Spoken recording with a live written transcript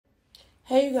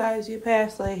Hey you guys, you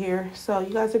passed Slay here. So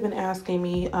you guys have been asking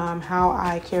me how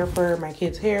I care for my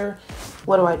kids' hair,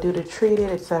 what do I do to treat it,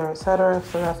 etc., etc.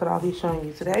 So that's what I'll be showing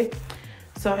you today.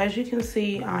 So as you can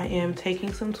see, I am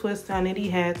taking some twists down any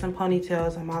heads and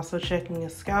ponytails. I'm also checking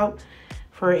his scalp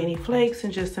for any flakes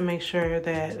and just to make sure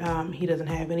that he doesn't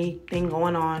have anything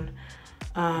going on.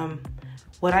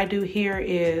 What I do here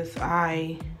is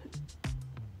I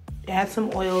add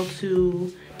some oil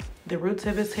to the roots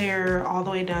of his hair all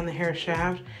the way down the hair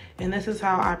shaft, and this is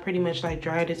how I pretty much like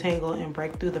dry, detangle, and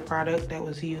break through the product that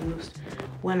was used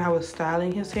when I was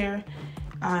styling his hair.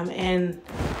 And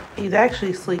he's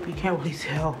actually asleep, you can't really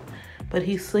tell, but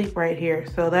he's asleep right here,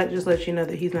 so that just lets you know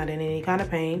that he's not in any kind of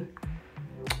pain.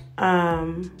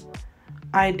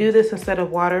 I do this instead of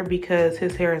water because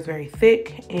his hair is very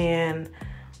thick and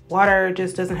water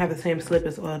just doesn't have the same slip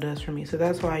as oil does for me, so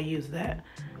that's why I use that.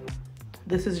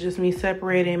 This is just me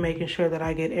separating, making sure that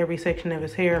I get every section of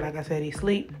his hair. Like I said, he's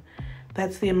asleep.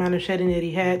 That's the amount of shedding that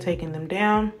he had, taking them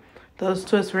down. Those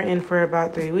twists were in for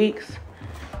about 3 weeks.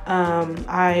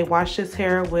 I washed his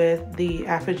hair with the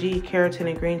Apogee Keratin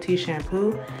and Green Tea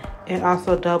shampoo. It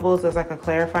also doubles as like a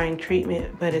clarifying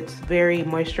treatment, but it's very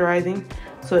moisturizing,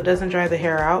 so it doesn't dry the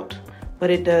hair out, but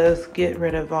it does get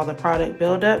rid of all the product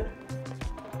buildup.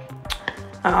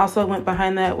 I also went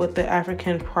behind that with the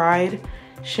African Pride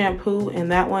shampoo,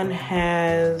 and that one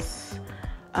has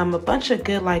a bunch of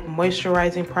good like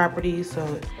moisturizing properties,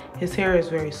 so his hair is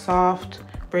very soft,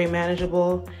 very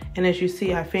manageable, and as you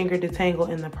see, I finger detangle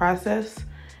in the process,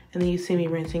 and then you see me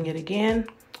rinsing it again.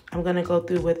 I'm gonna go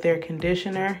through with their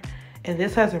conditioner, and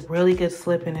this has a really good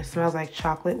slip and it smells like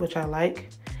chocolate, which I like.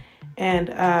 And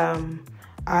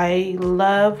I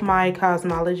love my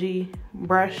Cosmology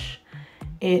brush.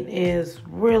 It is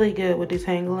really good with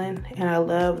detangling, and I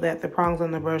love that the prongs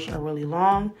on the brush are really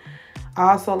long.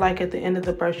 I also like at the end of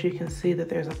the brush, you can see that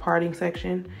there's a parting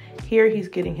section. Here he's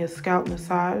getting his scalp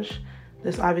massage.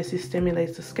 This obviously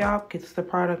stimulates the scalp, gets the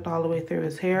product all the way through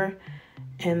his hair,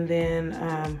 and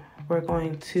then we're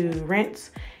going to rinse.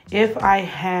 If I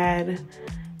had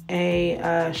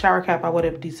a shower cap, I would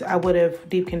have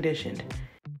deep conditioned.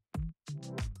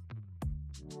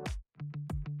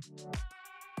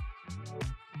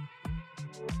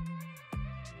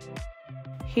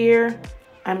 Here,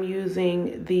 I'm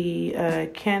using the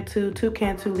two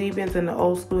Cantu leave-ins in the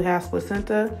old school Haas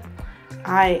placenta.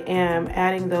 I am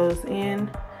adding those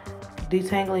in,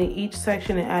 detangling each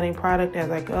section and adding product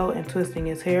as I go and twisting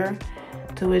his hair.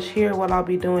 To which here, what I'll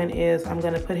be doing is I'm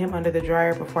gonna put him under the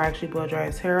dryer before I actually blow dry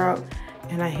his hair out.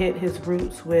 And I hit his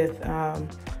roots with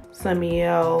some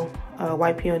EL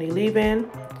white peony leave-in.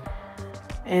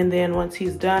 And then once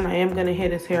he's done, I am gonna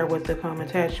hit his hair with the comb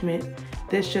attachment.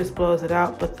 This just blows it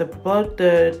out, but the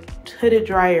hooded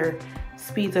dryer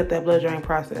speeds up that blow drying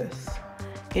process.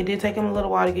 It did take him a little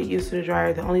while to get used to the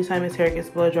dryer. The only time his hair gets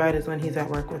blow dried is when he's at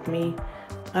work with me.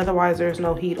 Otherwise, there's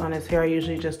no heat on his hair. I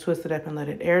usually just twist it up and let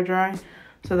it air dry.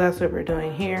 So that's what we're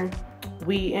doing here.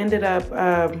 We ended up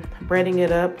braiding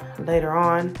it up later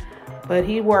on, but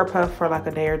he wore a puff for like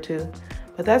a day or two.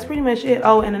 But that's pretty much it.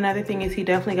 Oh, and another thing is he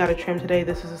definitely got a trim today.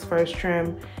 This is his first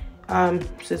trim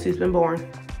since he's been born.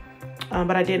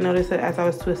 But I did notice that as I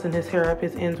was twisting his hair up,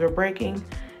 his ends were breaking.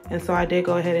 And so I did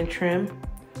go ahead and trim.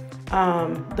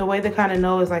 The way they kind of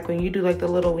know is like when you do like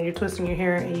when you're twisting your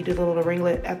hair and you do the little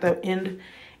ringlet at the end,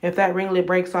 if that ringlet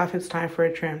breaks off, it's time for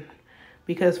a trim.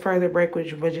 Because further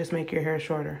breakage would just make your hair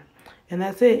shorter. And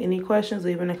that's it. Any questions,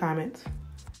 leave in the comments.